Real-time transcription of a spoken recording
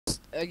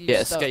Are you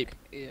Yeah, stuck? escape.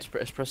 Yeah.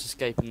 Press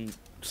escape and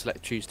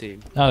select choose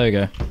team. Oh, there you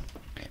go.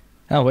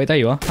 Oh wait, there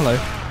you are. Hello.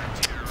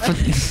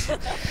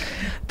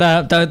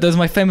 Those are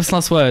my famous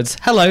last words.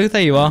 Hello,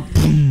 there you are.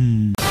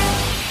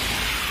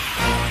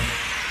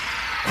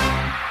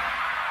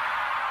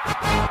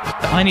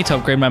 I need to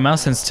upgrade my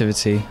mouse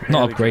sensitivity.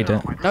 Not upgrade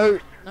it. No,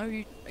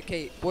 you.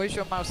 Okay, where's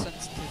your mouse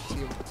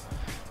sensitivity on?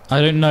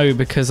 I don't know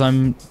because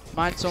I'm.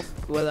 Mine's on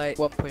like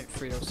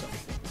 1.3 or something.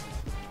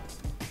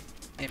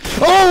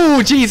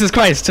 Oh Jesus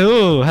Christ!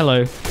 Oh,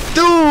 hello.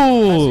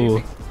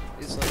 Ooh.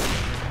 It's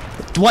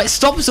like... What?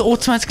 Stop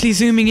automatically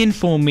zooming in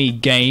for me,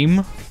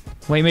 game.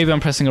 Wait, maybe I'm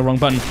pressing a wrong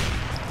button.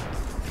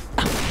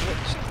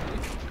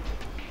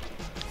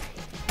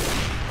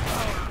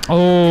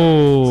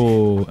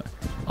 Oh,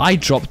 I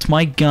dropped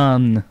my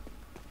gun.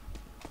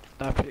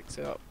 I picked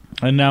it up.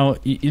 And now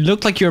you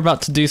look like you're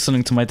about to do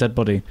something to my dead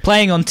body.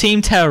 Playing on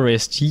Team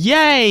Terrorist.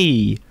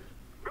 Yay!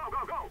 Go,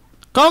 go, go!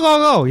 Go, go,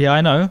 go! Yeah,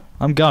 I know.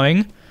 I'm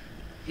going.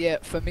 Yeah,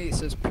 for me it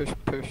says push,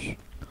 push.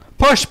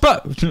 Push,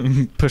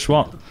 push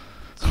what?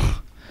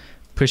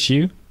 Push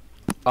you?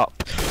 Up.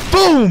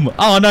 Boom!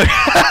 Oh no!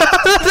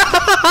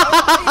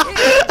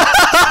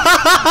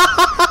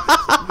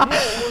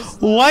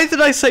 Why did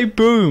I say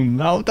boom?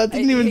 That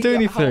didn't even do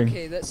anything.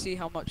 Okay, let's see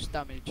how much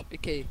damage.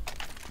 Okay.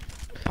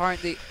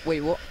 Apparently,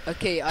 wait, what?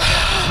 Okay, I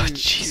got two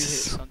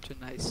hits on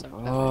tonight, so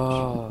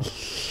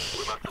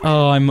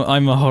Oh, I'm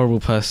a horrible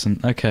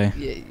person. Okay.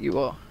 yeah, you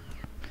are.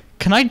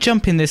 Can I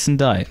jump in this and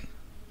die?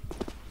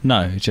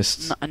 No,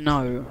 just.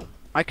 No,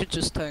 I could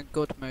just turn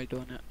God mode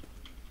on it,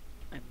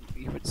 and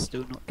you would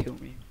still not kill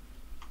me.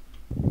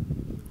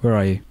 Where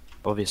are you?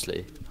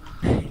 Obviously.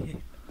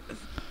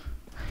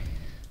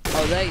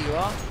 Oh, there you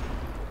are.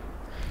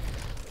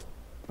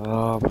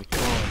 Oh my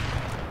god.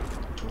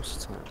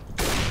 What's the time?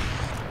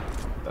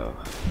 Oh.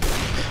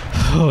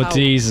 Oh, Ow.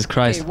 Jesus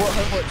Christ. Okay, what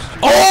homework did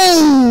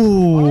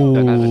you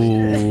Don't have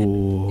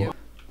any. Oh!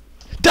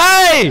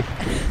 Die!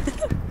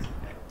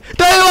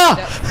 There you are!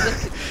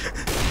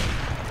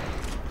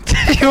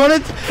 You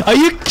wanted? Are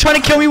you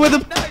trying to kill me with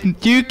a?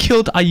 You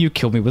killed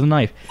me with a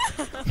knife.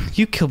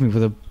 You killed me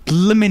with a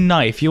blimmin'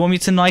 knife. You want me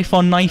to knife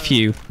on knife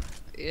you?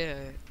 Yeah.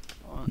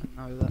 Oh,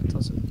 no, that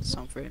doesn't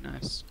sound very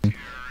nice.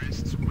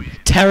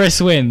 Terrace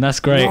win. That's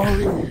great.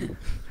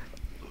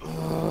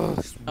 Oh,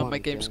 my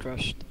game's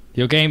crashed.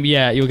 Your game,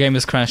 yeah, your game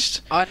has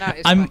crashed. Oh, no,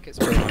 it's back. It's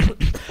back.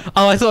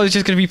 Oh, I thought I was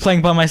just gonna be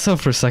playing by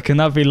myself for a second.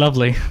 That'd be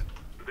lovely.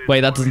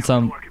 Wait, that doesn't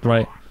sound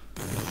right.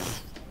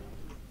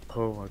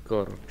 Oh my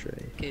god,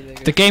 Andre. Okay, there you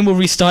The go. game will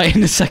restart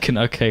in a second.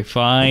 Okay,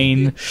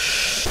 fine.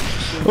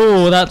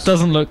 Oh, that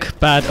doesn't look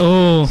bad.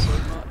 Oh. So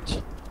much.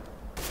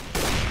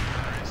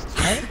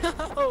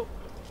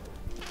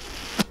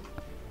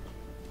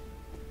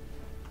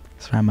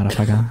 That's right,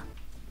 motherfucker.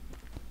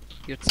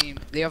 Your team,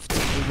 the other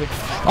team will win.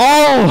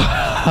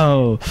 Oh!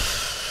 Oh.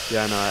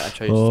 Yeah, no, I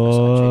changed.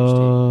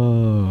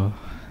 Oh.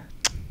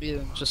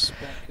 Yeah, just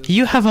spawn kills.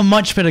 You have a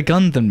much better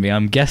gun than me,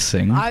 I'm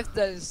guessing. I have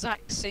the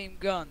exact same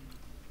gun.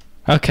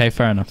 Okay,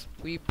 fair enough.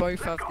 We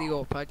both have the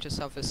AWP, I just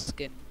have a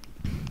skin.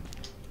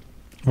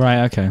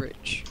 Right, okay.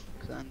 Rich.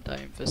 And I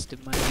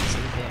invested money into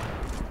the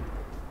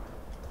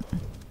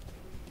game.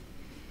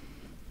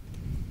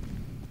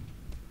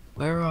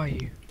 Where are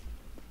you?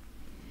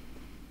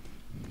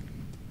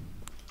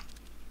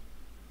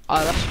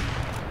 Oh, that's...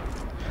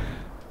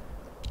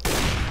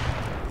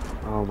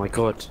 Oh my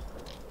god.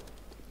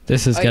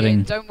 This is yeah,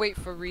 getting... don't wait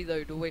for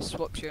reload, always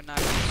swap to your knife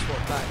and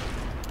swap back.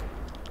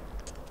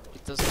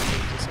 It doesn't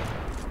take this up.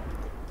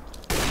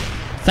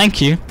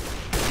 Thank you.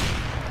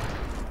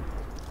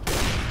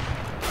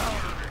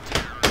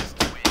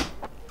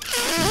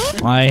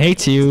 I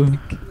hate you.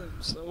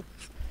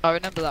 I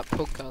remember that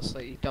podcast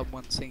that you done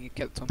once saying you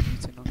kept on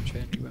muting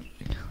Andre and you went...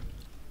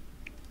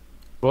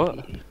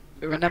 What?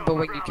 Remember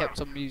when you kept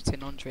on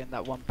muting Andre in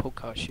that one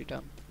podcast you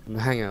done?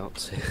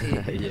 Hangouts.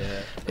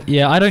 Yeah.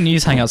 Yeah, I don't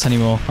use Hangouts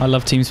anymore. I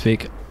love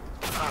TeamSpeak.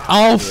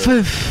 Oh,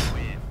 poof.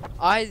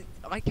 I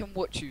can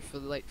watch you for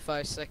like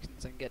 5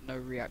 seconds and get no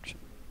reaction.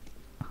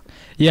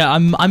 Yeah,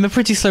 I'm a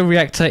pretty slow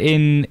reactor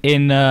in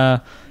gaming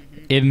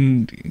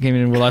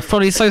in real life.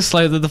 Probably so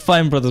slow that the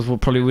Fine Brothers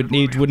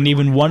wouldn't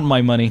even want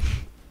my money.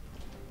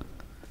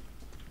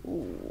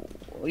 Ooh,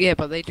 yeah,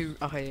 but they do.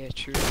 Oh yeah,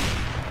 true.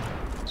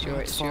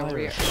 It's your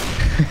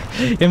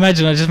reaction.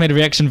 Imagine I just made a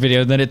reaction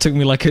video, and then it took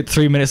me like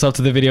 3 minutes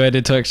after the video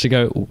ended to actually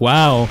go,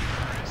 wow.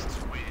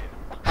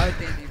 I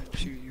didn't even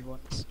shoot you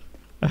once.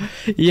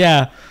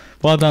 Yeah,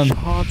 well done.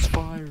 Shots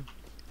fired.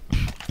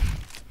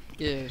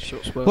 Yeah,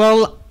 shots were.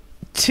 Well,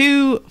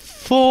 2,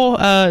 4,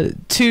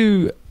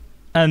 2,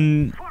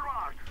 and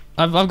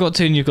I've got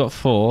 2 and you've got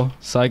 4,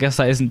 so I guess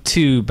that isn't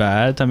too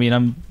bad. I mean,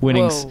 I'm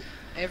winning. Well,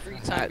 every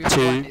time you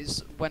two. run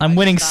is when I'm I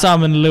winning stand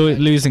some and and I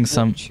losing watch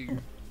some. you.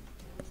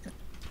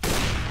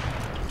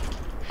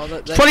 Oh,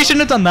 Probably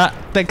shouldn't have done that,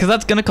 because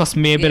that's gonna cost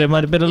me a bit of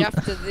money. You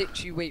have to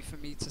literally wait for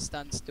me to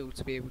stand still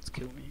to be able to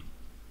kill me.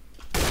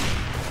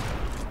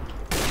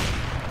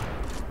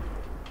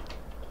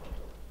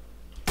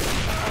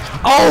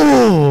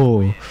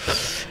 Oh!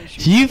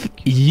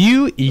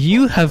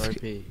 You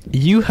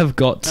have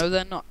got. No,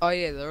 they're not. Oh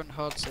yeah, they're on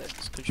hard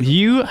settings.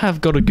 You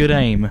have got a good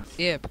aim.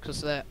 Yeah,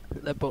 because they're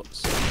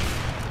bots.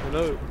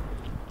 Hello.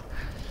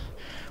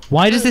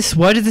 Why does this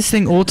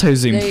thing auto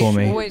zoom for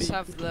They me? always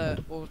have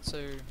the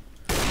auto.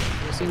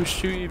 He was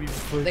shooting me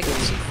before. They can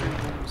see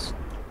through walls.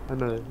 I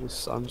know.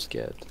 I'm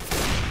scared.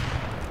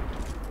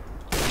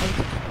 Oh,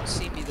 you cannot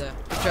see me there.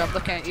 Andrew, I'm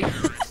looking at you.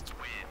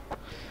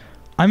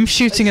 I'm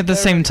shooting at the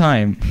same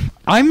time.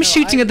 I'm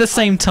shooting at the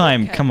same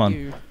time. Come on.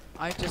 You.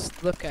 I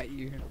just look at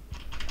you,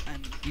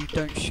 and you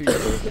don't shoot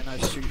me, and I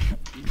shoot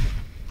you.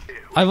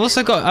 I've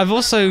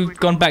also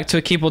gone back to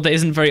a keyboard that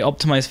isn't very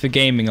optimized for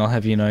gaming. I'll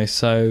have you know.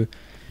 So,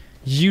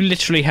 you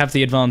literally have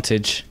the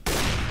advantage.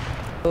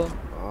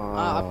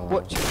 I'm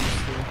watching you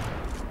still.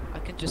 I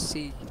can just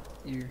see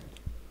you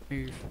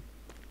move.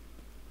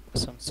 That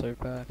sounds so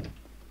bad.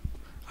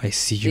 I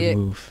see you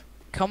move.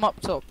 Come up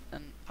top,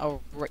 and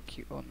I'll wreck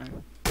you. Oh no.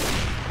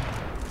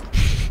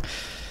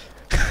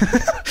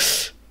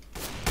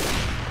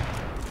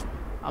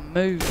 I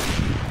moved.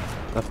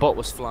 The bot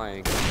was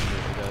flying. There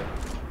we go.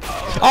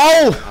 Oh!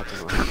 I don't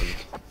know what happened.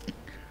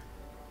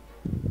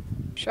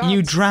 You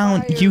Shots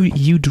drowned. fired.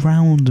 You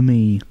drowned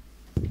me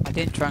I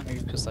didn't drown you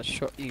because I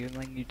shot you and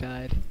then you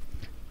died.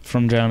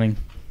 from drowning.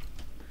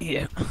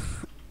 Yeah.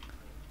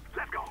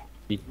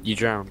 You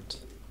drowned.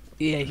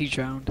 Yeah, he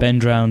drowned. Ben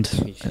drowned.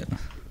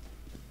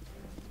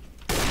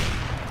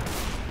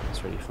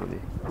 That's really funny.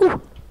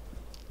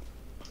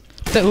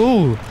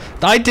 Ooh,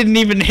 I didn't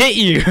even hit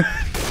you.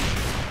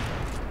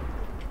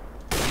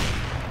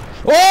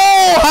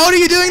 Oh, how are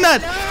you doing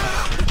that?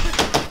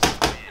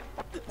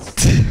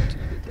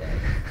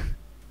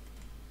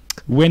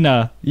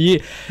 Winner.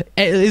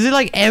 Is it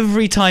like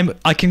every time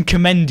I can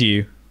commend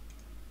you?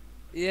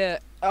 Yeah.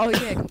 Oh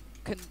yeah.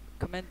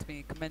 Commend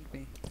me,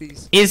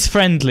 please. Is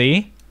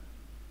friendly.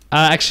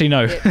 Actually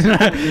no.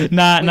 Yeah.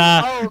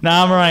 nah, Oh,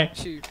 I'm alright.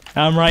 shoot.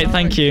 I'm right, No,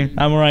 thank you. shoot.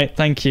 I'm alright,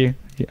 thank you.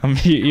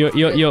 You're.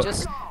 Yeah,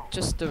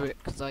 just do it,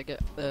 cause I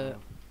get the.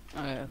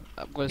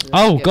 what is it?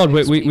 I Oh get god,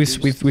 the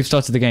XP we've boost.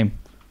 started the game.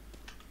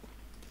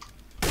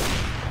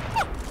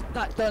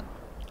 That done.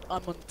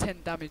 I'm on 10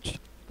 damage.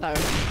 That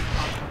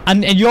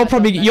And you're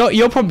probably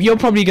you're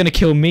probably gonna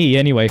kill me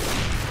anyway.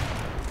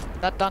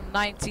 That done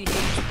 90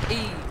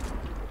 HP.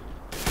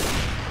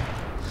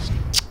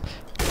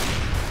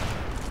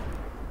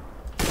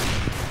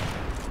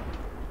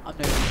 I'm not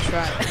even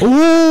trying.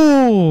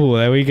 Ooh,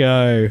 there we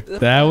go. The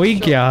There we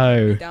first shot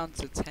put me go. Down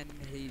to 10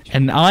 HP.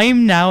 And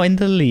I'm now in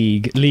the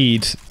lead.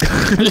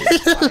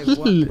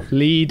 won.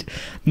 Lead,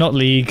 not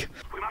league.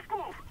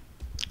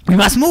 We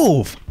must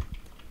move.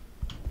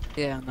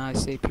 Yeah,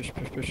 nice. See, push.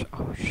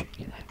 Oh shit,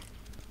 get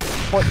there.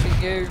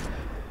 Watching you.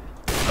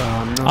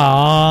 Oh no.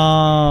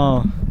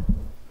 Ah.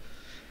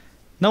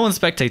 No one's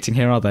spectating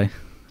here, are they?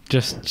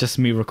 Just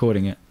me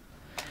recording it.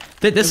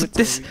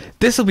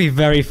 This will be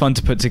very fun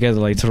to put together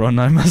later on,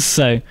 I must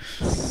say.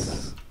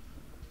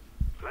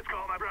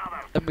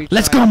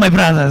 Let's go, my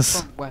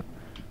brothers.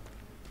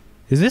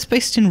 Is this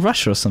based in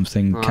Russia or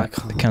something? Oh, I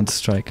can't. Counter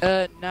Strike.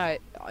 No, I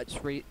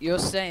just read. You're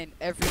saying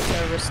every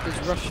terrorist is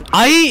Russian.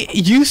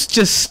 You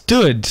just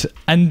stood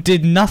and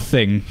did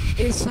nothing.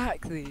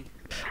 Exactly.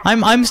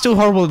 I'm still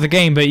horrible at the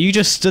game, but you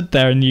just stood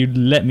there and you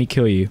let me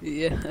kill you.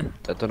 Yeah.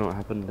 I don't know what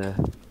happened there.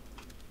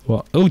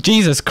 What? Oh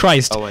Jesus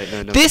Christ! Oh wait,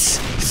 no.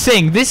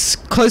 This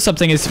close-up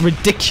thing is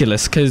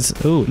ridiculous. Cause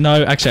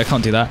no, actually I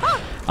can't do that.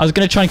 I was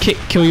gonna try and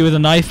kill you with a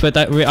knife, but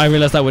I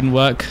realized that wouldn't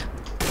work.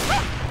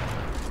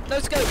 No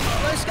scope.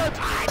 No scope.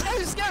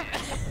 No scope.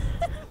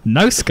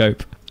 No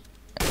scope.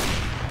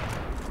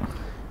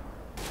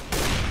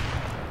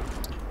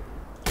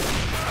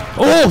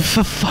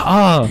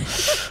 Oh,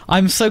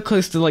 I'm so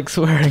close to like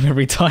swearing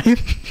every time.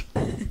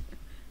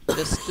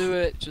 Just do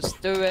it.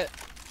 Just do it.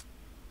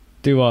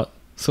 Do what?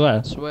 Swear.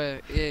 I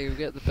swear. Yeah, you'll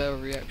get the bell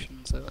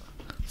reactions.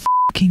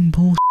 Fucking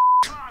bull.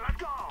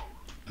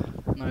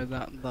 No,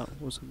 that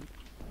wasn't.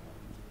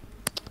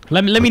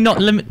 Let me not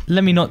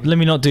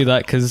do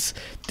that because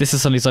this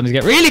is suddenly starting to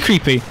get really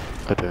creepy.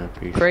 I don't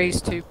appreciate Praise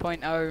it.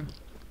 2.0.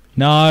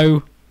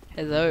 No.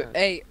 Hello.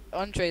 Hey,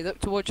 Andre, look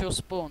towards your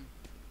spawn.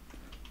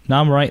 No,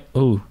 I'm right.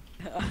 Ooh.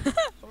 You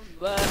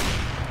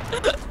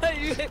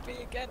hit me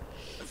again.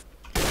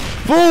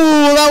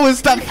 Ooh,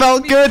 that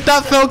felt good.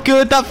 That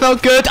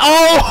felt good.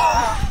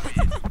 Oh!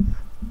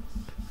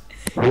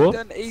 What?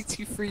 Done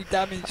 83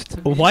 damage to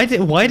me. Why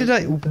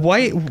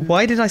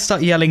did I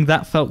start yelling?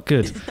 That felt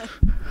good.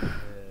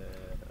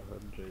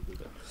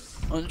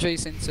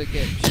 Andre's into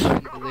getting shot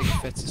in the leg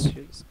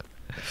fetishes.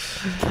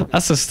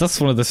 That's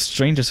one of the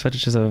strangest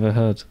fetishes I've ever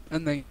heard.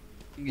 And then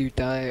you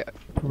die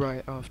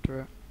right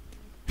after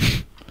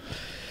it.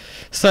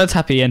 So it's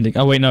happy ending.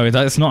 Oh wait, no,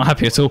 that's not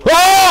happy at all.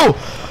 Oh!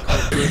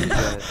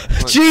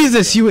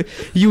 Jesus, you were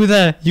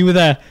there.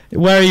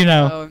 Where are you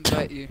now? I'll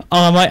invite you.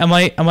 Oh, am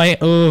I?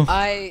 Oh.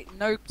 I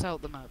noped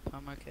out the map.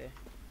 I'm okay.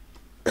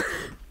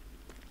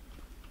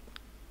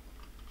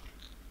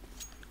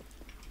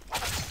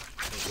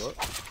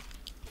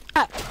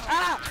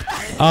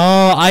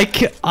 Oh,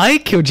 I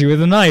killed you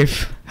with a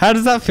knife. How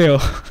does that feel?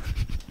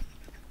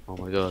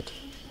 my god.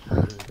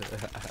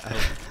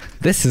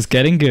 This is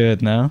getting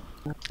good now.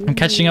 I'm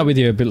catching up with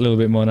you a little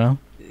bit more now.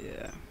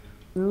 Yeah.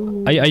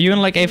 Are you in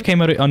like AFK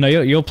mode? Oh no,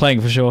 you're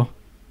playing for sure.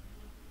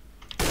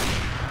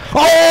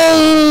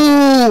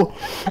 Oh!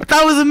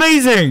 That was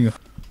amazing!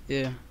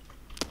 Yeah.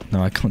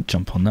 No, I can't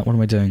jump on that. What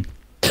am I doing?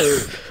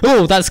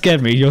 Oh, that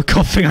scared me. You're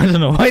coughing. I don't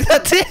know why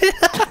that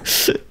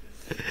did.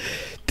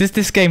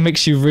 This game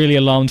makes you really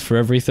alarmed for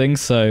everything,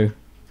 so...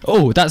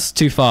 Oh, that's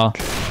too far.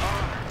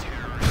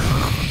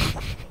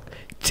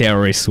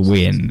 Terrorists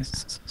win.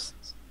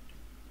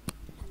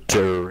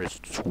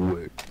 Terrorists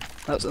win.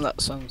 That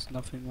sounds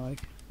nothing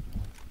like.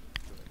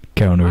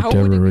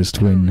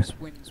 Counter-terrorist win. Terrorist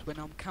wins when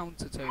I'm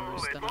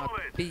counter-terrorist and I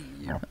beat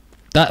you.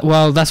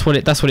 That's what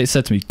it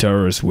said to me.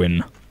 Terrorists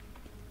win.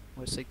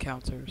 I say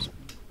counterist.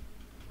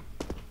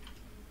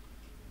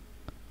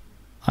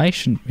 I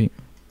shouldn't be.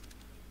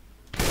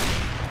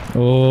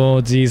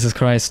 Oh, Jesus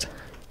Christ.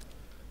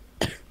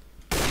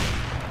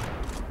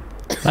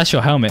 That's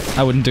your helmet.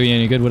 That wouldn't do you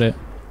any good, would it?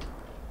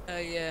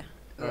 Yeah.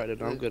 Alright,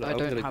 then I'm good. I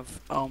don't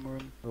have armor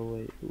on. Oh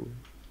wait. Ooh.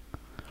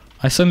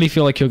 I suddenly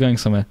feel like you're going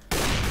somewhere.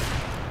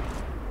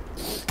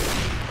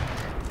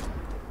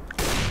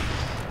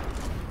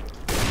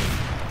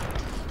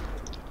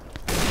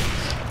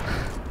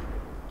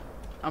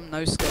 I'm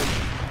no scope.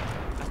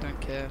 I don't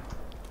care.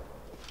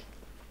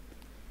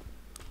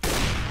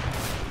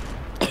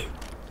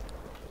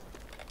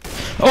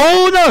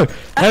 Oh no!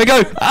 There we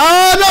go!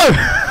 Oh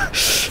no!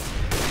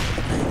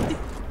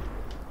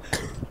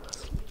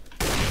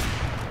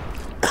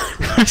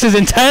 This is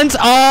intense!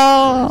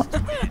 Oh!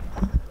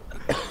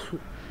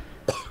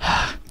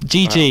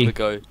 GG.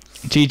 Go.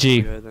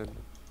 GG. Go then.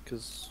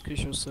 Because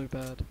you're so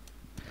bad.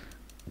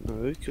 no,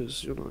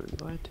 because you're not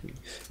inviting.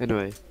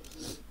 Anyway.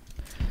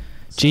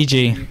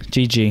 GG.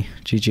 GG.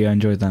 GG. I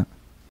enjoyed that.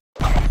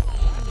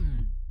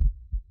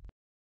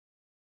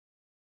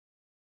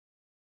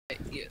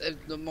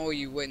 The more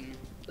you win,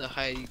 the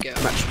higher you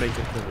get.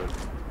 Matchmaker equivalent.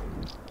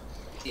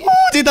 Yeah.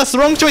 Oh, dude, that's the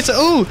wrong choice.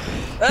 Ooh!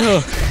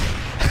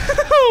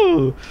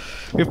 Oh.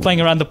 We're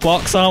playing around the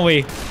box, aren't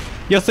we?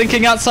 You're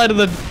thinking outside of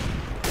the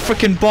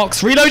frickin'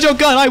 box. Reload your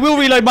gun. I will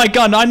reload my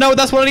gun. I know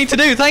that's what I need to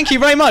do. Thank you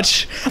very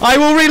much. I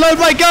will reload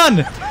my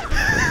gun.